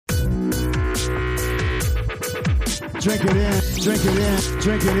Drink it in, drink it in,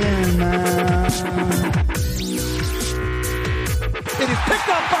 drink it in, man. It is picked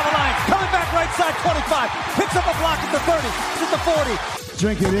up by the Lions. Coming back right side, 25. Picks up a block at the 30. It's at the 40.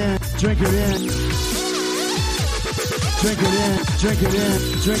 Drink it in, drink it in. Drink it in, drink it in,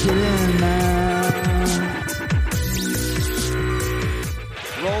 drink it in, man.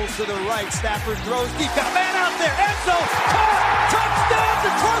 Rolls to the right. Stafford throws deep. Got a man out there. Enzo. Caught. Touchdown,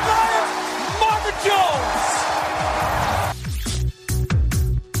 Detroit Lions. Marvin Jones.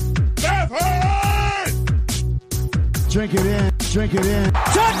 Drink it in, drink it in.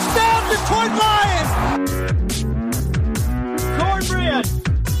 Touchdown, Detroit Lions. Cornbread.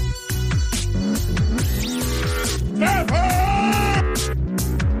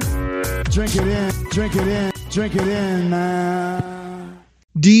 Drink it in, drink it in, drink it in, man.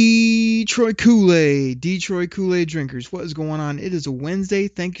 Detroit Kool-Aid drinkers, what is going on? It is a Wednesday.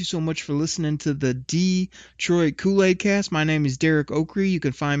 Thank you so much for listening to the Detroit Kool-Aid cast. My name is Derek Oakrey. You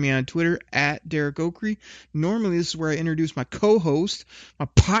can find me on Twitter at Derek Oakrey. Normally this is where I introduce my co-host, my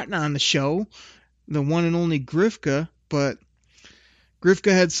partner on the show, the one and only Grifka, but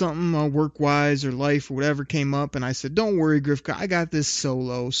Grifka had something work-wise or life or whatever came up, and I said, don't worry, Grifka, I got this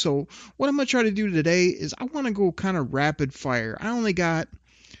solo. So what I'm going to try to do today is I want to go kind of rapid fire. I only got,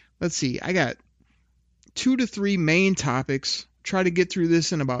 I got 2 to 3 main topics. Try to get through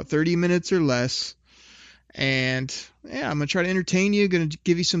this in about 30 minutes or less. And yeah, I'm going to try to entertain you, going to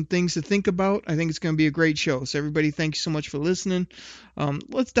give you some things to think about. I think it's going to be a great show. So everybody, thank you so much for listening.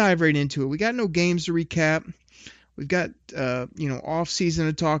 Let's dive right into it. We got no games to recap. We've got, off season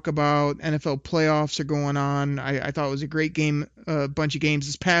to talk about. NFL playoffs are going on. I thought it was a great game, bunch of games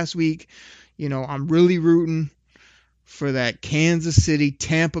this past week. I'm really rooting for that Kansas City,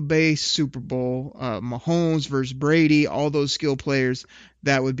 Tampa Bay Super Bowl, Mahomes versus Brady, all those skill players.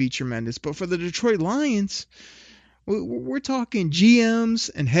 That would be tremendous. But for the Detroit Lions, we're talking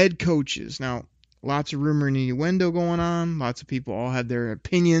GMs and head coaches. Now, lots of rumor and innuendo going on. Lots of people all have their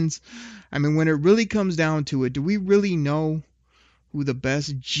opinions. I mean, when it really comes down to it, do we really know who the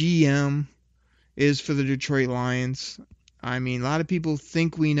best GM is for the Detroit Lions? I mean, a lot of people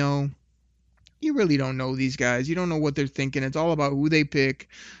think we know. You really don't know these guys. You don't know what they're thinking. It's all about who they pick,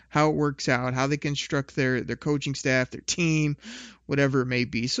 how it works out, how they construct their coaching staff, their team, whatever it may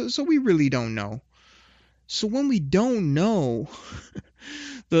be. So we really don't know. So when we don't know,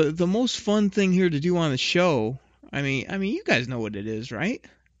 the most fun thing here to do on the show, I mean, you guys know what it is, right?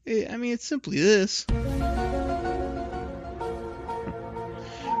 It's simply this.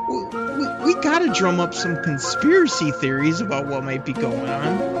 We got to drum up some conspiracy theories about what might be going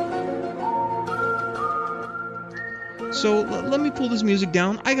on. So let me pull this music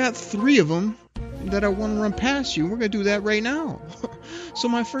down. I got 3 of them that I want to run past you. We're going to do that right now. So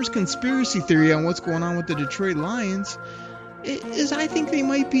my first conspiracy theory on what's going on with the Detroit Lions is I think they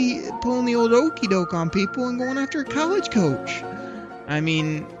might be pulling the old okey doke on people and going after a college coach. I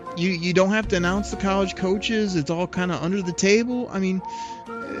mean, you don't have to announce the college coaches. It's all kind of under the table. I mean,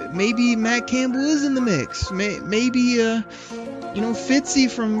 maybe Matt Campbell is in the mix. Maybe Fitzy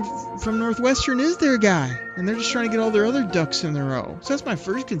from Northwestern is their guy, and they're just trying to get all their other ducks in a row. So that's my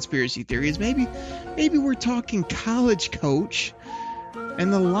first conspiracy theory, is maybe we're talking college coach,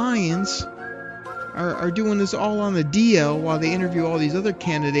 and the Lions are doing this all on the DL while they interview all these other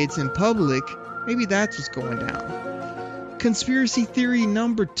candidates in public. Maybe that's what's going down. Conspiracy theory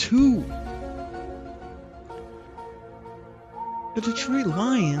number 2. The Detroit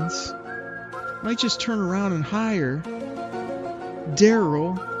Lions might just turn around and hire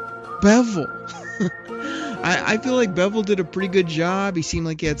Darrell Bevell. I feel like Bevell did a pretty good job. He seemed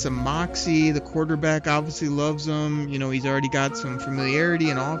like he had some moxie. The quarterback obviously loves him. He's already got some familiarity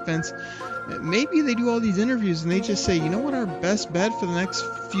in offense. Maybe they do all these interviews and they just say, you know what our best bet for the next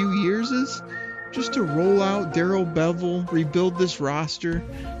few years is? Just to roll out Darrell Bevell, rebuild this roster,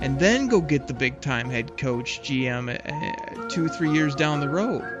 and then go get the big-time head coach, GM, 2-3 years down the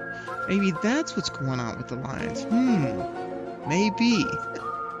road. Maybe that's what's going on with the Lions. Maybe.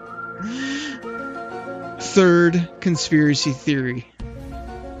 Third conspiracy theory.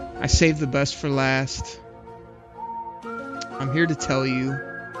 I saved the best for last. I'm here to tell you,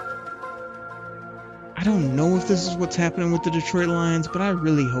 I don't know if this is what's happening with the Detroit Lions, but I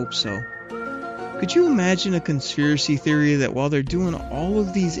really hope so. Could you imagine a conspiracy theory that while they're doing all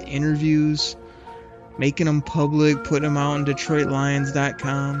of these interviews, making them public, putting them out on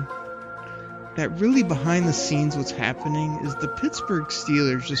DetroitLions.com, that really behind the scenes what's happening is the Pittsburgh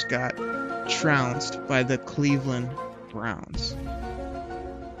Steelers just got trounced by the Cleveland Browns.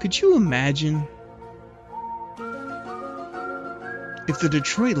 Could you imagine if the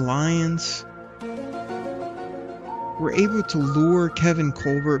Detroit Lions were able to lure Kevin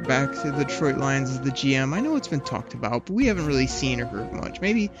Colbert back to the Detroit Lions as the GM. I know it's been talked about, but we haven't really seen or heard much.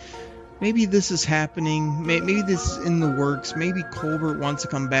 Maybe this is happening. Maybe this is in the works. Maybe Colbert wants to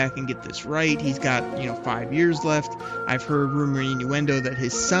come back and get this right. He's got 5 years left. I've heard rumor and innuendo that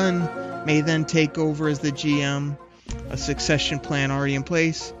his son may then take over as the GM. A succession plan already in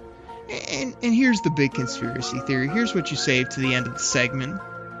place. And here's the big conspiracy theory. Here's what you saved to the end of the segment.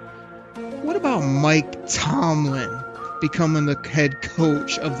 What about Mike Tomlin becoming the head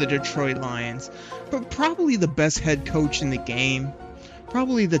coach of the Detroit Lions? But probably the best head coach in the game.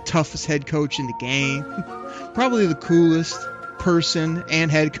 Probably the toughest head coach in the game. Probably the coolest person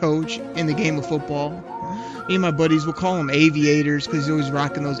and head coach in the game of football. Me and my buddies will call him aviators because he's always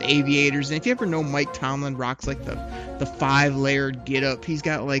rocking those aviators. And if you ever know Mike Tomlin rocks like the 5-layered get-up. He's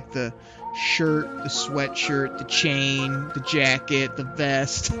got like the shirt, the sweatshirt, the chain, the jacket, the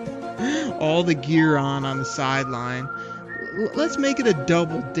vest, all the gear on the sideline. Let's make it a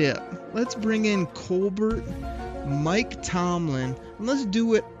double dip. Let's bring in Colbert, Mike Tomlin, and let's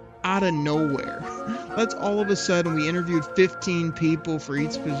do it out of nowhere. Let's all of a sudden, we interviewed 15 people for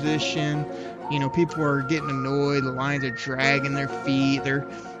each position. People are getting annoyed. The Lions are dragging their feet.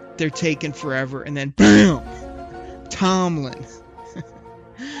 They're taking forever. And then, bam! Tomlin,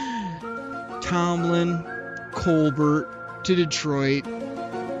 Colbert to Detroit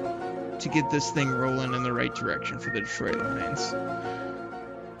to get this thing rolling in the right direction for the Detroit Lions.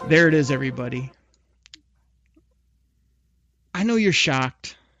 There it is, everybody. I know you're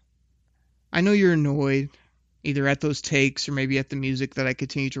shocked. I know you're annoyed, either at those takes or maybe at the music that I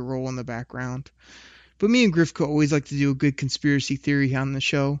continue to roll in the background. But me and Grifko always like to do a good conspiracy theory on the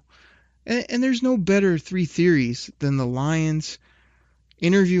show. And there's no better 3 theories than the Lions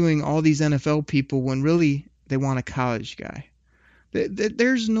interviewing all these NFL people when really they want a college guy.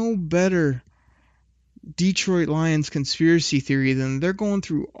 There's no better Detroit Lions conspiracy theory than they're going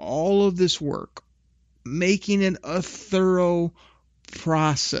through all of this work, making it a thorough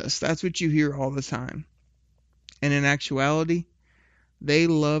process. That's what you hear all the time. And in actuality, they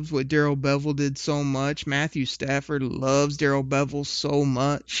loved what Darrell Bevell did so much. Matthew Stafford loves Darrell Bevell so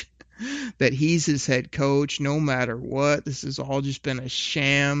much that he's his head coach no matter what. This has all just been a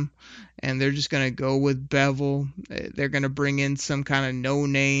sham, and they're just going to go with Bevell. They're going to bring in some kind of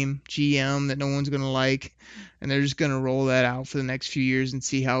no-name GM that no one's going to like, and they're just going to roll that out for the next few years and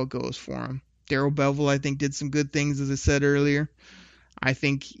see how it goes for him. Darrell Bevell, I think, did some good things, as I said earlier. I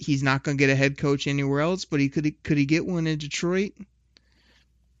think he's not going to get a head coach anywhere else, but could he get one in Detroit?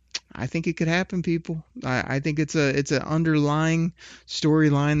 I think it could happen, people. I think it's an underlying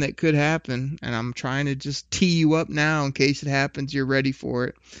storyline that could happen, and I'm trying to just tee you up now in case it happens. You're ready for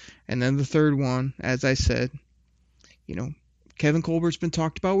it. And then the third one, as I said, Kevin Colbert's been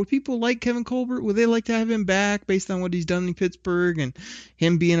talked about. Would people like Kevin Colbert? Would they like to have him back based on what he's done in Pittsburgh and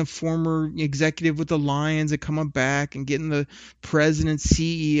him being a former executive with the Lions and coming back and getting the president,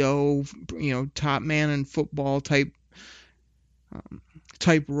 CEO, top man in football type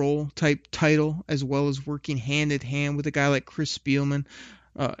role, type title, as well as working hand in hand with a guy like Chris Spielman,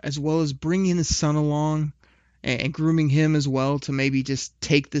 as well as bringing his son along and grooming him as well to maybe just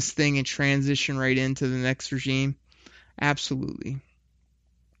take this thing and transition right into the next regime? Absolutely.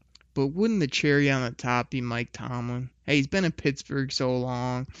 But wouldn't the cherry on the top be Mike Tomlin? Hey, he's been in Pittsburgh so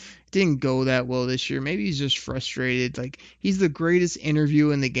long. It didn't go that well this year. Maybe he's just frustrated. Like, he's the greatest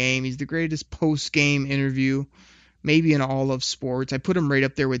interview in the game. He's the greatest post-game interview, maybe in all of sports. I put him right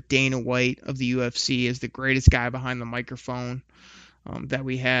up there with Dana White of the UFC as the greatest guy behind the microphone that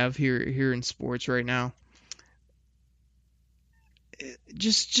we have here in sports right now.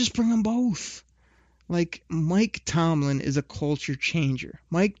 Just bring them both. Like, Mike Tomlin is a culture changer.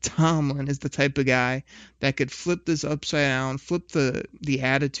 Mike Tomlin is the type of guy that could flip this upside down, flip the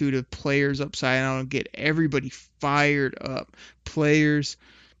attitude of players upside down and get everybody fired up. Players,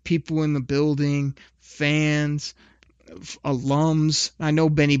 people in the building, fans, alums. I know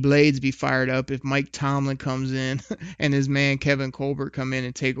Benny Blades be fired up if Mike Tomlin comes in and his man Kevin Colbert come in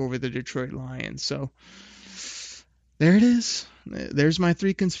and take over the Detroit Lions. So there it is. There's my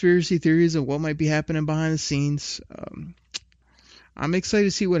 3 conspiracy theories of what might be happening behind the scenes. I'm excited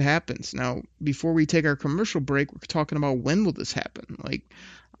to see what happens. Now, before we take our commercial break, we're talking about when will this happen. Like,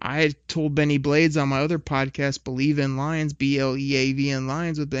 I told Benny Blades on my other podcast, Believe in Lions, BLEAVN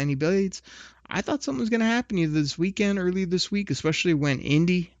Lions with Benny Blades. I thought something was going to happen either this weekend, early this week, especially when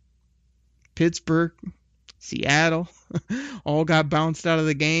Indy, Pittsburgh, Seattle all got bounced out of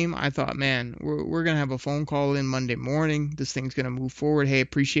the game. I thought, man, we're going to have a phone call in Monday morning. This thing's going to move forward. Hey,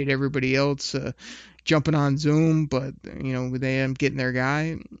 appreciate everybody else, jumping on Zoom, but they end up getting their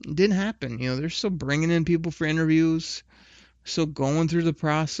guy. It didn't happen. They're still bringing in people for interviews, still going through the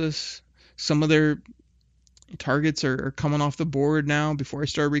process. Some of their targets are coming off the board now. Before I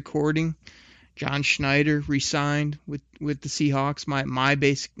start recording, John Schneider re-signed with the Seahawks, my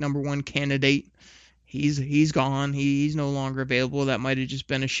basic number one candidate. He's gone. He's no longer available. That might have just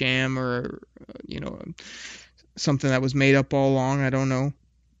been a sham or something that was made up all along. I don't know.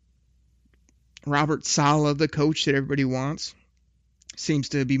 Robert Saleh, the coach that everybody wants, seems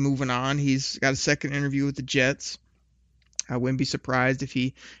to be moving on. He's got a second interview with the Jets. I wouldn't be surprised if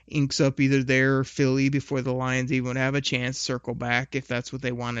he inks up either there or Philly before the Lions even have a chance to circle back, if that's what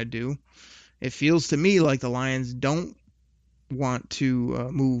they want to do. It feels to me like the Lions don't want to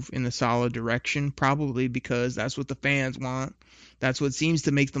move in the Saleh direction, probably because that's what the fans want. That's what seems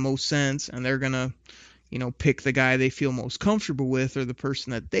to make the most sense, and they're going to pick the guy they feel most comfortable with, or the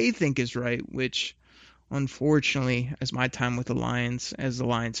person that they think is right, which unfortunately, as my time with the Lions, as a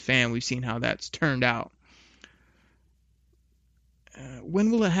Lions fan, we've seen how that's turned out. When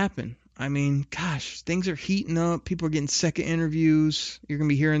will it happen? I mean, gosh, things are heating up. People are getting second interviews. You're going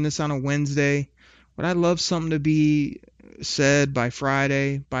to be hearing this on a Wednesday. Would I love something to be said by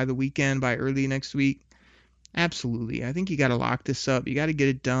Friday, by the weekend, by early next week? Absolutely. I think you got to lock this up. You got to get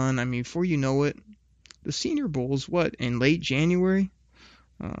it done. I mean, before you know it, the Senior Bowl's in late January?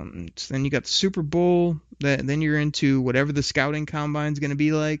 So then you got the Super Bowl. Then you're into whatever the scouting combine's going to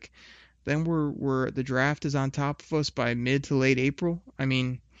be like. Then the draft is on top of us by mid to late April. I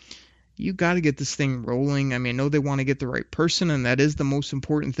mean, you got to get this thing rolling. I mean, I know they want to get the right person, and that is the most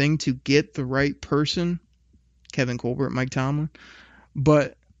important thing, to get the right person. Kevin Colbert, Mike Tomlin.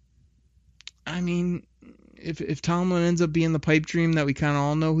 But, I mean, if Tomlin ends up being the pipe dream that we kind of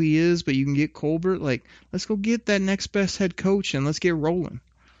all know he is, but you can get Colbert, let's go get that next best head coach and let's get rolling.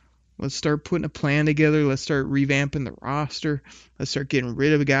 Let's start putting a plan together. Let's start revamping the roster. Let's start getting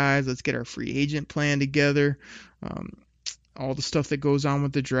rid of guys. Let's get our free agent plan together. All the stuff that goes on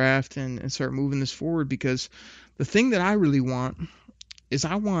with the draft, and start moving this forward, because the thing that I really want is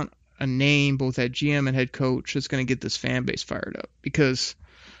I want a name both at GM and head coach that's going to get this fan base fired up, because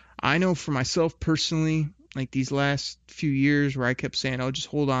I know for myself personally, like these last few years where I kept saying, oh, just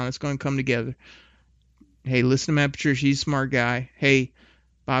hold on, it's going to come together. Hey, listen to Matt Patricia, he's a smart guy. Hey,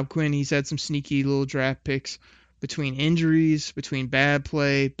 Bob Quinn, he's had some sneaky little draft picks. Between injuries, between bad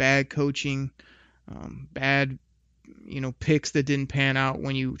play, bad coaching, bad picks that didn't pan out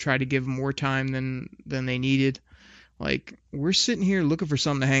when you tried to give them more time than they needed. We're sitting here looking for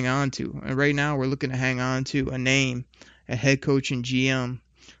something to hang on to. And right now we're looking to hang on to a name, a head coach and GM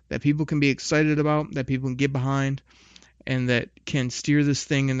that people can be excited about, that people can get behind, and that can steer this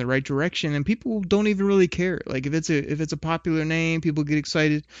thing in the right direction. And people don't even really care. If it's a popular name, people get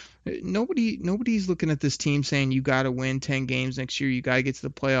excited. Nobody's looking at this team saying you got to win 10 games next year, you got to get to the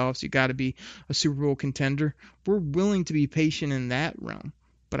playoffs, you got to be a Super Bowl contender. We're willing to be patient in that realm.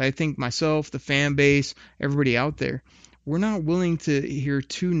 But I think myself, the fan base, everybody out there, we're not willing to hear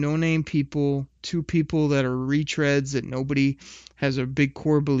two no-name people, two people that are retreads that nobody has a big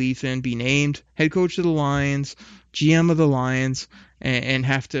core belief in, be named head coach of the Lions, GM of the Lions, and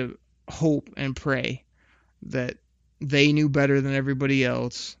have to hope and pray that they knew better than everybody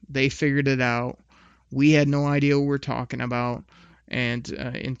else. They figured it out. We had no idea what we're talking about. And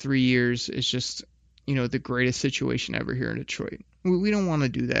in 3 years, it's just, the greatest situation ever here in Detroit. We don't want to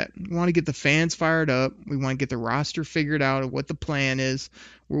do that. We want to get the fans fired up. We want to get the roster figured out of what the plan is.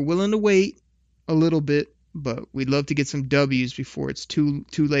 We're willing to wait a little bit, but we'd love to get some W's before it's too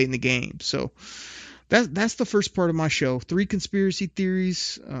late in the game. So that's the first part of my show. 3 conspiracy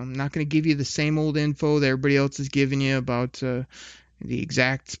theories. I'm not going to give you the same old info that everybody else is giving you about the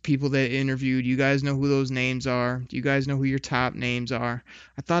exact people that interviewed. You guys know who those names are. You guys know who your top names are.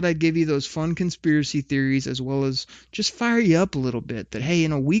 I thought I'd give you those fun conspiracy theories, as well as just fire you up a little bit that, hey,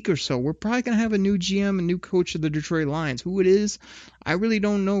 in a week or so, we're probably going to have a new GM, a new coach of the Detroit Lions. Who it is, I really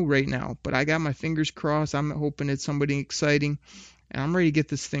don't know right now, but I got my fingers crossed. I'm hoping it's somebody exciting, and I'm ready to get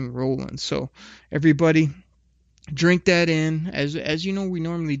this thing rolling. So everybody, drink that in, as you know we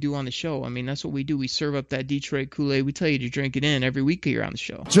normally do on the show. I mean, that's what we do. We serve up that Detroit Kool-Aid. We tell you to drink it in every week here on the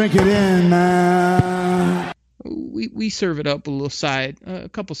show. Drink it in, man. We serve it up a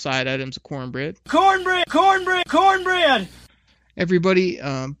couple side items of cornbread. Cornbread! Everybody,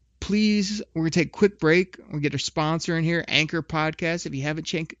 Please, we're going to take a quick break. We'll get our sponsor in here, Anchor Podcast. If you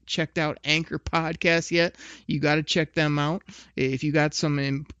haven't checked out Anchor Podcast yet, you got to check them out. If you got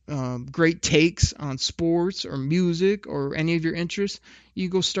some great takes on sports or music or any of your interests, you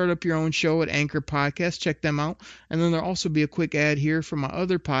go start up your own show at Anchor Podcast. Check them out. And then there'll also be a quick ad here for my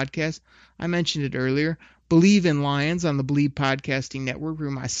other podcast. I mentioned it earlier. Believe in Lions on the Believe Podcasting Network, where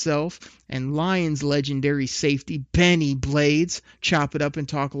myself and Lions legendary safety Benny Blades chop it up and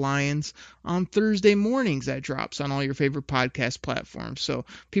talk Lions on Thursday mornings. That drops on all your favorite podcast platforms. So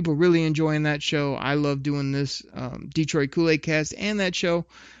people really enjoying that show. I love doing this Detroit Kool-Aid Cast and that show.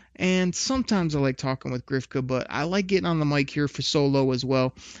 And sometimes I like talking with Grifka, but I like getting on the mic here for solo as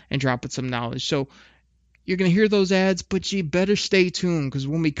well and dropping some knowledge. So you're going to hear those ads, but you better stay tuned, because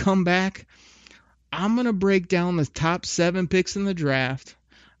when we come back, I'm going to break down the top 7 picks in the draft.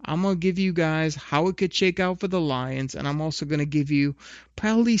 I'm going to give you guys how it could shake out for the Lions, and I'm also going to give you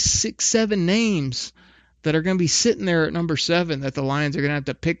probably 6-7 names that are going to be sitting there at number 7 that the Lions are going to have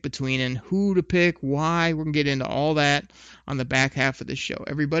to pick between, and who to pick, why. We're going to get into all that on the back half of the show.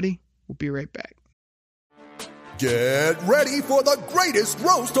 Everybody, we'll be right back. Get ready for the greatest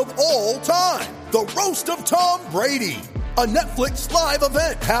roast of all time, the Roast of Tom Brady, a Netflix live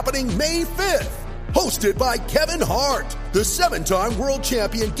event happening May 5th. Hosted by Kevin Hart, the 7-time world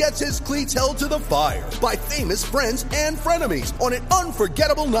champion gets his cleats held to the fire by famous friends and frenemies on an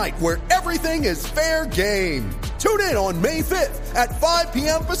unforgettable night where everything is fair game. Tune in on May 5th at 5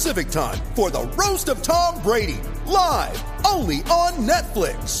 p.m. Pacific time for the Roast of Tom Brady, live only on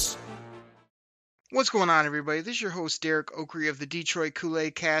Netflix. What's going on, everybody? This is your host, Derek Oakrey of the Detroit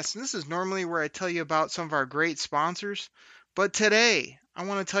Kool-Aid Cast, and this is normally where I tell you about some of our great sponsors, but today I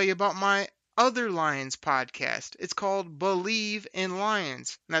want to tell you about my other Lions podcast. It's called Believe in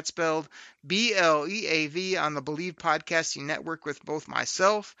Lions, and that's spelled B-L-E-A-V on the Believe Podcasting Network, with both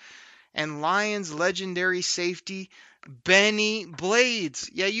myself and Lions legendary safety Benny Blades.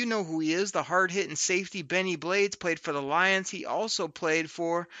 Yeah, you know who he is, the hard-hitting safety Benny Blades. Played for the Lions. He also played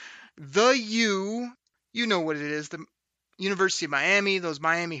for the U. You know what it is, the University of Miami, those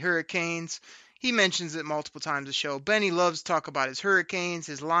Miami Hurricanes. He mentions it multiple times the show. Benny loves to talk about his Hurricanes,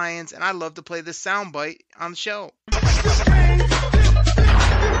 his Lions, and I love to play this soundbite on the show.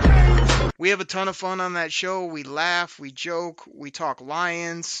 We have a ton of fun on that show. We laugh, we joke, we talk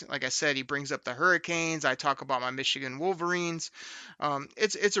Lions. Like I said, he brings up the Hurricanes. I talk about my Michigan Wolverines.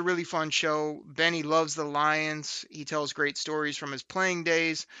 It's a really fun show. Benny loves the Lions. He tells great stories from his playing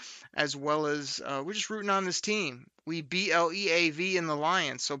days, as well as we're just rooting on this team. We BLEAV in the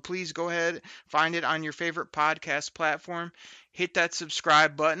Lions. So please go ahead, find it on your favorite podcast platform. Hit that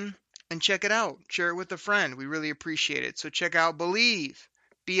subscribe button and check it out. Share it with a friend. We really appreciate it. So check out Believe,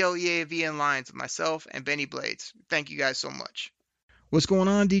 BLEAV in Lions, with myself and Benny Blades. Thank you guys so much. What's going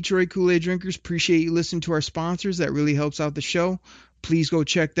on, Detroit Kool-Aid drinkers? Appreciate you listening to our sponsors. That really helps out the show. Please go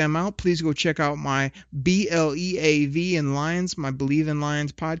check them out. Please go check out my BLEAV in Lions, my Believe in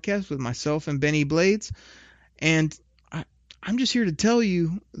Lions podcast with myself and Benny Blades. And I'm just here to tell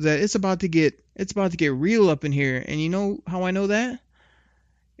you that it's about to get real up in here. And you know how I know that?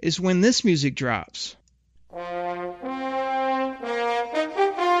 It's when this music drops. Oh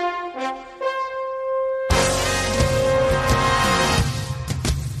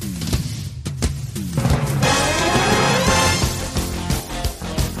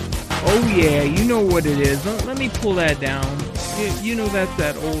yeah, you know what it is. Let me pull that down. You know that's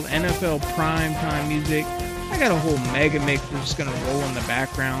that old NFL primetime music. I got a whole mega mix that's just going to roll in the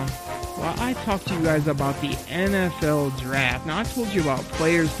background. Well, I talked to you guys about the NFL draft. Now, I told you about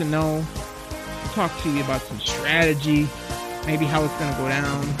players to know. I talked to you about some strategy, maybe how it's going to go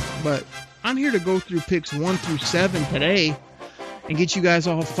down. But I'm here to go through picks 1 through 7 today and get you guys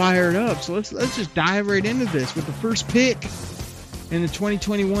all fired up. So let's just dive right into this with the first pick in the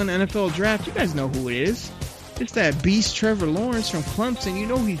 2021 NFL draft. You guys know who it is. It's that beast Trevor Lawrence from Clemson. You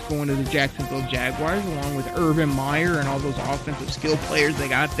know he's going to the Jacksonville Jaguars along with Urban Meyer and all those offensive skill players they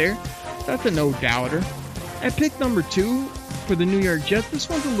got there. That's a no-doubter. At pick number 2 for the New York Jets, this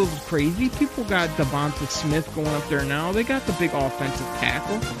one's a little crazy. People got Devonta Smith going up there now. They got the big offensive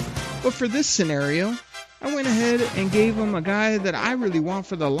tackle. But for this scenario, I went ahead and gave him a guy that I really want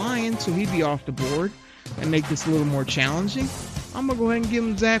for the Lions, so he'd be off the board and make this a little more challenging. I'm going to go ahead and give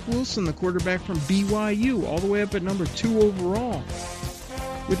him Zach Wilson, the quarterback from BYU, all the way up at number 2 overall.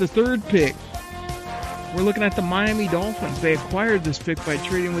 With the third pick, we're looking at the Miami Dolphins. They acquired this pick by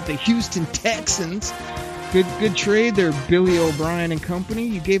trading with the Houston Texans. Good trade there, Billy O'Brien and company.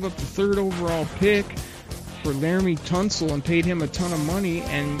 You gave up the 3rd overall pick for Laramie Tunsil and paid him a ton of money,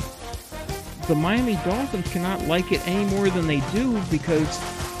 and the Miami Dolphins cannot like it any more than they do, because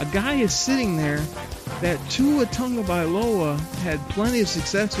A guy is sitting there that Tua Tagovailoa had plenty of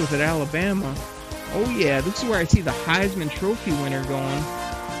success with at Alabama. Oh yeah, this is where I see the Heisman Trophy winner going.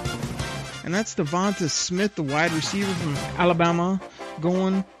 And that's Devonta Smith, the wide receiver from Alabama,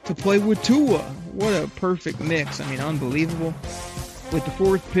 going to play with Tua. What a perfect mix. I mean, unbelievable. With the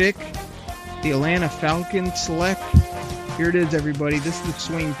 4th pick, the Atlanta Falcons select. Here it is, everybody. This is the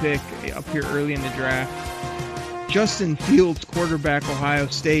swing pick up here early in the draft. Justin Fields, quarterback, Ohio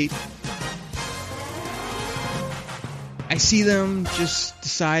State. I see them just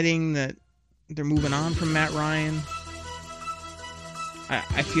deciding that they're moving on from Matt Ryan.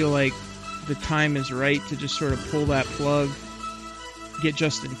 I feel like the time is right to just sort of pull that plug, get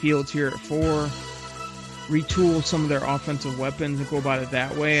Justin Fields here at 4, retool some of their offensive weapons and go about it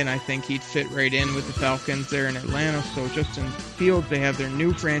that way, and I think he'd fit right in with the Falcons there in Atlanta. So Justin Fields, they have their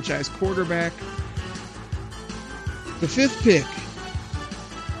new franchise quarterback. The 5th pick,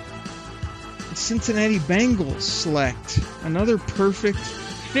 the Cincinnati Bengals select another perfect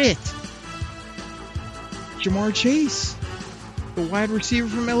fit. Ja'Marr Chase, the wide receiver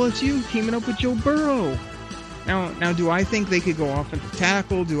from LSU, teaming up with Joe Burrow. Now, do I think they could go offensive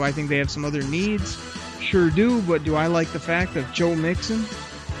tackle? Do I think they have some other needs? Sure do, but do I like the fact of Joe Mixon,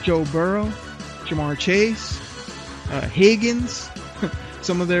 Joe Burrow, Ja'Marr Chase, Higgins,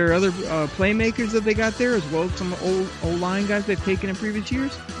 some of their other playmakers that they got there, as well as some O-line guys they've taken in previous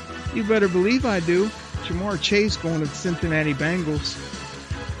years? You better believe I do. Ja'Marr Chase going to the Cincinnati Bengals.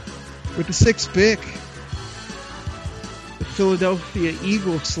 With the 6th pick, the Philadelphia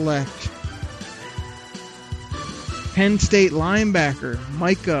Eagles select Penn State linebacker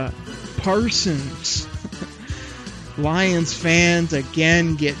Micah Parsons. Lions fans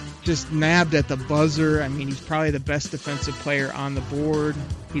again get just nabbed at the buzzer. I mean, he's probably the best defensive player on the board.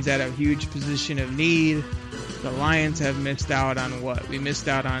 He's at a huge position of need. The Lions have missed out on what? We missed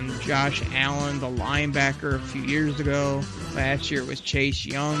out on Josh Allen, the linebacker, a few years ago. Last year it was Chase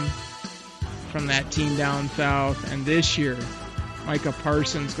Young from that team down south. And this year, Micah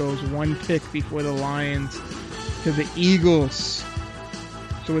Parsons goes 1 pick before the Lions to the Eagles.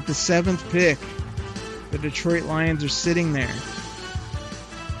 So with the 7th pick, the Detroit Lions are sitting there.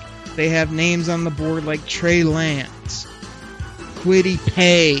 They have names on the board like Trey Lance, Kwity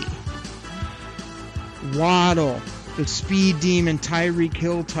Paye, Waddle, the speed demon Tyreek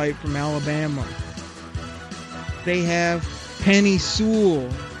Hill type from Alabama. They have Penei Sewell,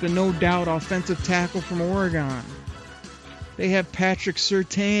 the no doubt offensive tackle from Oregon. They have Patrick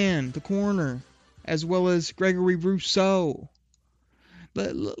Surtain, the corner, as well as Gregory Rousseau.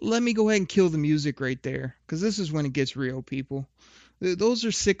 Let me go ahead and kill the music right there, because this is when it gets real, people. Those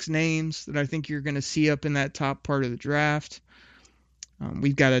are 6 names that I think you're going to see up in that top part of the draft.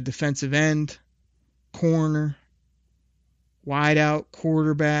 We've got a defensive end, corner, wideout,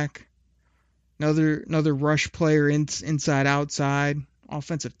 quarterback, another rush player inside, outside,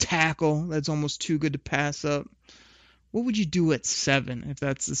 offensive tackle that's almost too good to pass up. What would you do at 7 if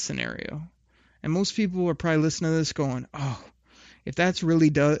that's the scenario? And most people are probably listening to this going, oh, if that's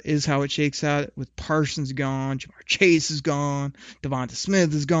really is how it shakes out, with Parsons gone, Ja'Marr Chase is gone, Devonta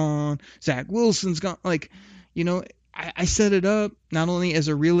Smith is gone, Zach Wilson's gone. Like, you know, I set it up not only as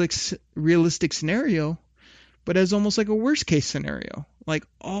a realistic scenario, but as almost like a worst case scenario. Like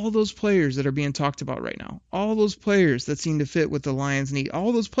all those players that are being talked about right now, all those players that seem to fit what the Lions need,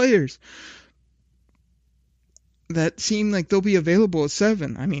 all those players that seem like they'll be available at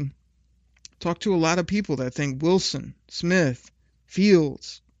 7. I mean, talk to a lot of people that think Wilson, Smith,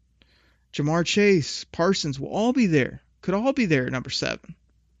 Fields, Ja'Marr Chase, Parsons will all be there. Could all be there at number 7.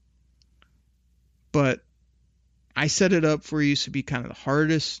 But I set it up for you to be kind of the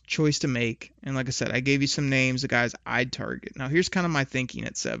hardest choice to make. And like I said, I gave you some names of guys I'd target. Now here's kind of my thinking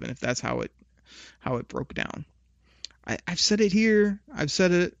at 7, if that's how it broke down. I've said it here. I've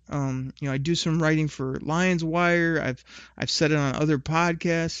said it. I do some writing for Lions Wire. I've said it on other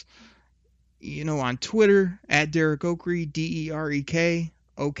podcasts. On Twitter, at Derek Okrie, DEREK,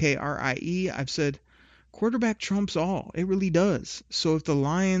 OKRIE, I've said quarterback trumps all. It really does. So if the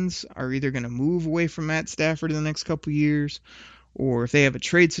Lions are either going to move away from Matt Stafford in the next couple years, or if they have a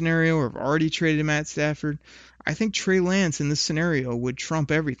trade scenario or have already traded Matt Stafford, I think Trey Lance in this scenario would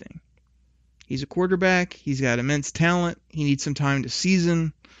trump everything. He's a quarterback. He's got immense talent. He needs some time to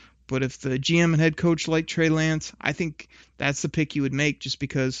season. But if the GM and head coach like Trey Lance, I think that's the pick you would make just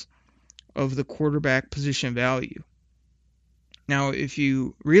because of the quarterback position value. Now, if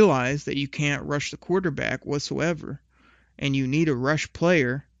you realize that you can't rush the quarterback whatsoever and you need a rush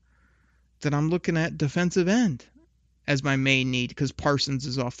player, then I'm looking at defensive end as my main need because Parsons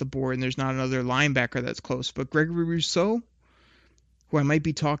is off the board and there's not another linebacker that's close. But Gregory Rousseau, who I might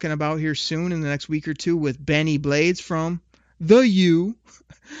be talking about here soon in the next week or two with Benny Blades from the U.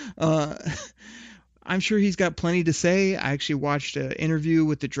 I'm sure he's got plenty to say. I actually watched an interview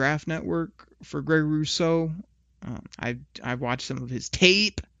with the Draft Network for Greg Rousseau. I've watched some of his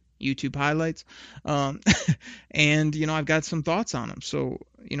tape, YouTube highlights, and I've got some thoughts on him. So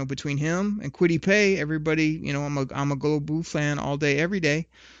between him and Kwity Paye, everybody, I'm a Go Blue fan all day, every day.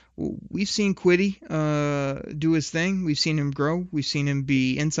 We've seen Kwity do his thing. We've seen him grow. We've seen him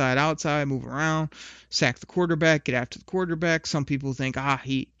be inside, outside, move around, sack the quarterback, get after the quarterback. Some people think,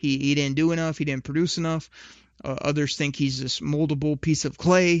 he didn't do enough. He didn't produce enough. Others think he's this moldable piece of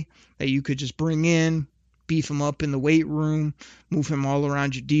clay that you could just bring in, beef him up in the weight room, move him all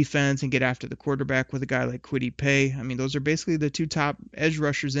around your defense, and get after the quarterback with a guy like Kwity Paye. I mean, those are basically the two top edge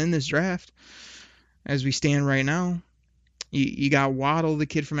rushers in this draft as we stand right now. You got Waddle, the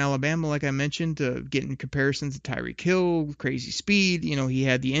kid from Alabama, like I mentioned, getting comparisons to Tyreek Hill, crazy speed. He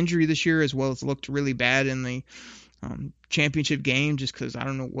had the injury this year as well as looked really bad in the championship game just because I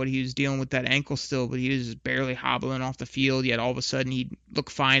don't know what he was dealing with that ankle still, but he was just barely hobbling off the field. Yet all of a sudden he'd look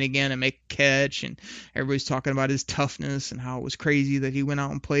fine again and make a catch, and everybody's talking about his toughness and how it was crazy that he went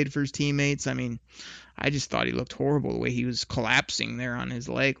out and played for his teammates. I mean, I just thought he looked horrible the way he was collapsing there on his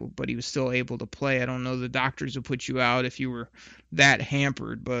leg, but he was still able to play. I don't know, the doctors would put you out if you were that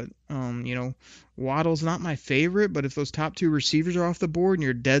hampered, but Waddle's not my favorite, but if those top two receivers are off the board and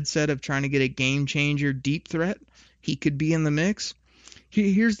you're dead set of trying to get a game changer deep threat, he could be in the mix.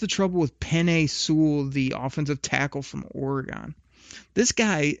 Here's the trouble with Penei Sewell, the offensive tackle from Oregon. This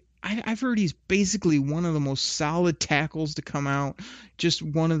guy, I've heard he's basically one of the most solid tackles to come out, just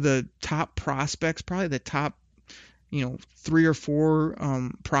one of the top prospects, probably the top, 3 or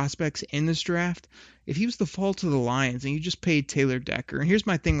 4 prospects in this draft. If he was to fall to the Lions and you just paid Taylor Decker, and here's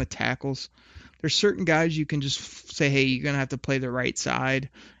my thing with tackles, there's certain guys you can just say, hey, you're going to have to play the right side,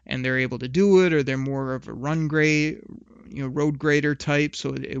 and they're able to do it, or they're more of a run grade, road grader type,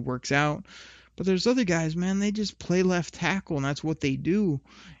 so it works out. But there's other guys, man, they just play left tackle, and that's what they do.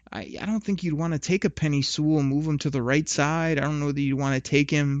 I don't think you'd want to take a Penei Sewell and move him to the right side. I don't know that you'd want to take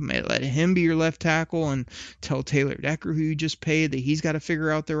him, let him be your left tackle, and tell Taylor Decker, who you just paid, that he's got to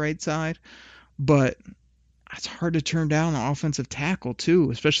figure out the right side. But it's hard to turn down an offensive tackle too,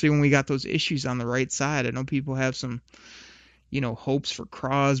 especially when we got those issues on the right side. I know people have some, hopes for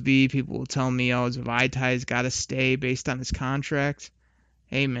Crosby. People will tell me, Zavai's got to stay based on his contract.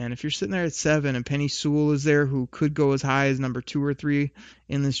 Hey man, if you're sitting there at 7 and Penei Sewell is there, who could go as high as number 2 or 3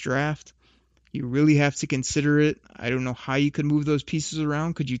 in this draft, you really have to consider it. I don't know how you could move those pieces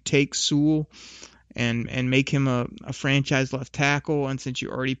around. Could you take Sewell and make him a franchise left tackle, and since you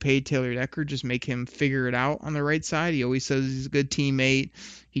already paid Taylor Decker, just make him figure it out on the right side? He always says he's a good teammate.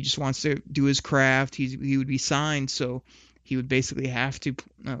 He just wants to do his craft. He would be signed, so he would basically have to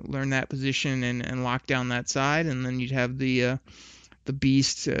learn that position and lock down that side, and then you'd have the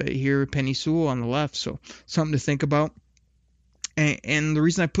beast here, Penei Sewell, on the left. So something to think about. And the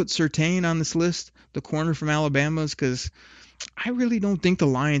reason I put Surtain on this list, the corner from Alabama, is because I really don't think the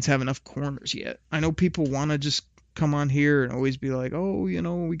Lions have enough corners yet. I know people want to just come on here and always be like,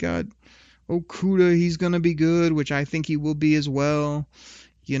 we got Okudah, he's going to be good, which I think he will be as well.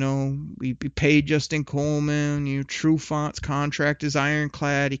 We paid Justin Coleman. Trufant's contract is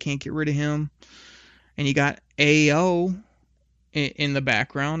ironclad. You can't get rid of him. And you got A.O. in the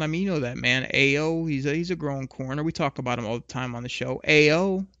background. I mean, that man, A.O., he's a growing corner. We talk about him all the time on the show.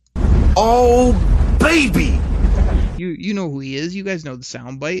 A.O. Oh, baby! You know who he is. You guys know the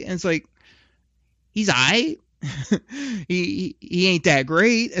soundbite. And it's like, he's aight. he ain't that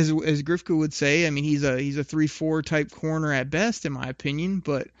great, as Grifka would say. I mean, he's a 3-4 type corner at best, in my opinion.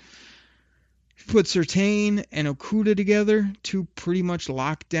 But put Surtain and Okudah together, 2 pretty much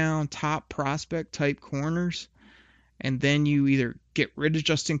locked down top prospect type corners. And then you either get rid of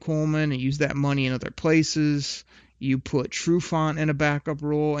Justin Coleman and use that money in other places. You put Trufant in a backup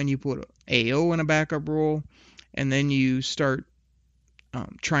role, and you put A.O. in a backup role. And then you start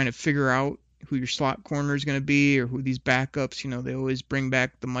trying to figure out who your slot corner is going to be, or who these backups, they always bring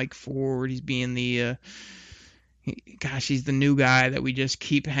back the Mike Ford. He's being he's the new guy that we just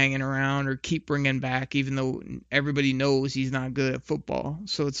keep hanging around or keep bringing back, even though everybody knows he's not good at football.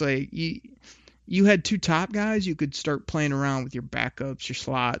 So it's like you had 2 top guys, you could start playing around with your backups, your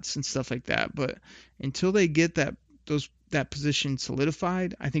slots, and stuff like that. But until they get that position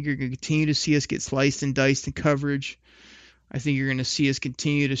solidified, I think you're going to continue to see us get sliced and diced in coverage. I think you're going to see us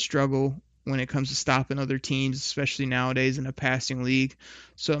continue to struggle when it comes to stopping other teams, especially nowadays in a passing league.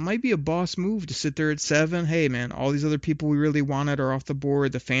 So it might be a boss move to sit there at 7. Hey, man, all these other people we really wanted are off the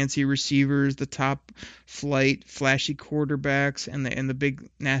board. The fancy receivers, the top flight, flashy quarterbacks, and the big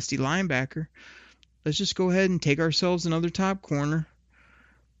nasty linebacker. Let's just go ahead and take ourselves another top corner.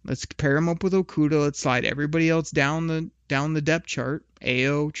 Let's pair him up with Okudah. Let's slide everybody else down the depth chart.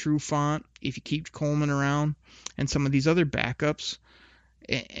 AO, Trufant, if you keep Coleman around, and some of these other backups.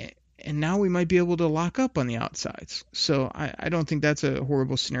 And now we might be able to lock up on the outsides. So I don't think that's a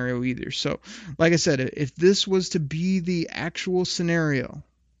horrible scenario either. So, like I said, if this was to be the actual scenario,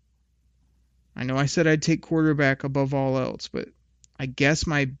 I know I said I'd take quarterback above all else, but I guess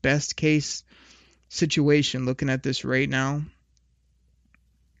my best case situation looking at this right now,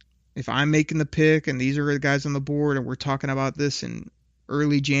 if I'm making the pick and these are the guys on the board and we're talking about this in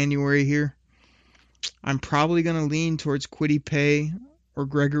early January here, I'm probably going to lean towards Kwity Paye or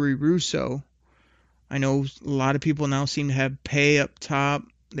Gregory Rousseau. I know a lot of people now seem to have Paye up top.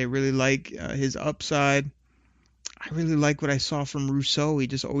 They really like his upside. I really like what I saw from Rousseau. He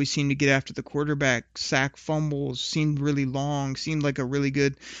just always seemed to get after the quarterback. Sack fumbles, seemed really long, seemed like a really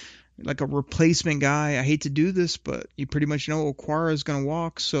good, like a replacement guy. I hate to do this, but you pretty much know Okwara is going to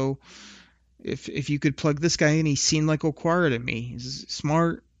walk. So if you could plug this guy in, he seemed like Okwara to me. He's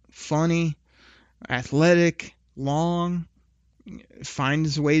smart, funny, athletic, long,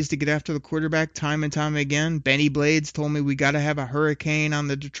 finds ways to get after the quarterback time and time again. Benny Blades told me we got to have a hurricane on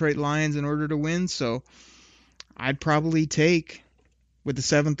the Detroit Lions in order to win, so I'd probably take, with the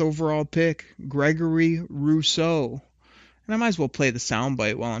 7th overall pick, Gregory Rousseau. And I might as well play the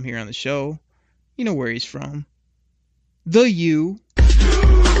soundbite while I'm here on the show. You know where he's from. The U.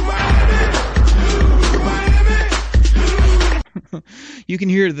 You can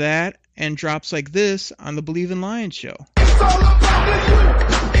hear that and drops like this on the Believe in Lions show. It's all about the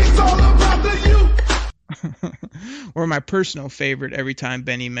U. It's all about the U. Or my personal favorite, every time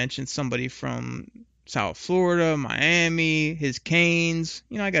Benny mentions somebody from South Florida, Miami, his Canes.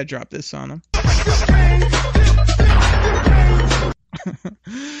 You know, I got to drop this on him.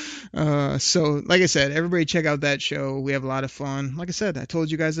 So, like I said, everybody check out that show. We have a lot of fun. Like I said, I told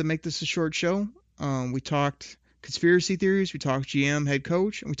you guys to make this a short show. We talked conspiracy theories, we talked GM, head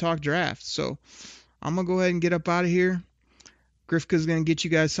coach, and we talked draft. So I'm going to go ahead and get up out of here. Grifka's going to get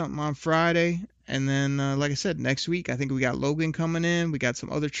you guys something on Friday. And then, like I said, next week, I think we got Logan coming in. We got some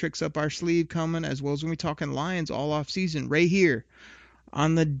other tricks up our sleeve coming, as well as when we talking Lions all off season right here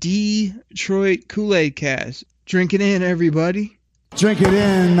on the Detroit Kool-Aid Cast. Drink it in, everybody. Drink it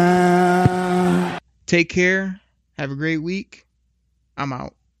in, man. Take care. Have a great week. I'm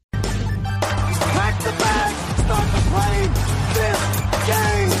out. Pack the bag, start the plane. This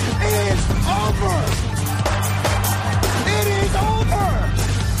game is over. It is over.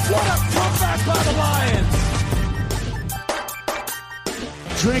 What a comeback by the Lions.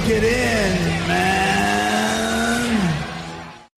 Drink it in, man.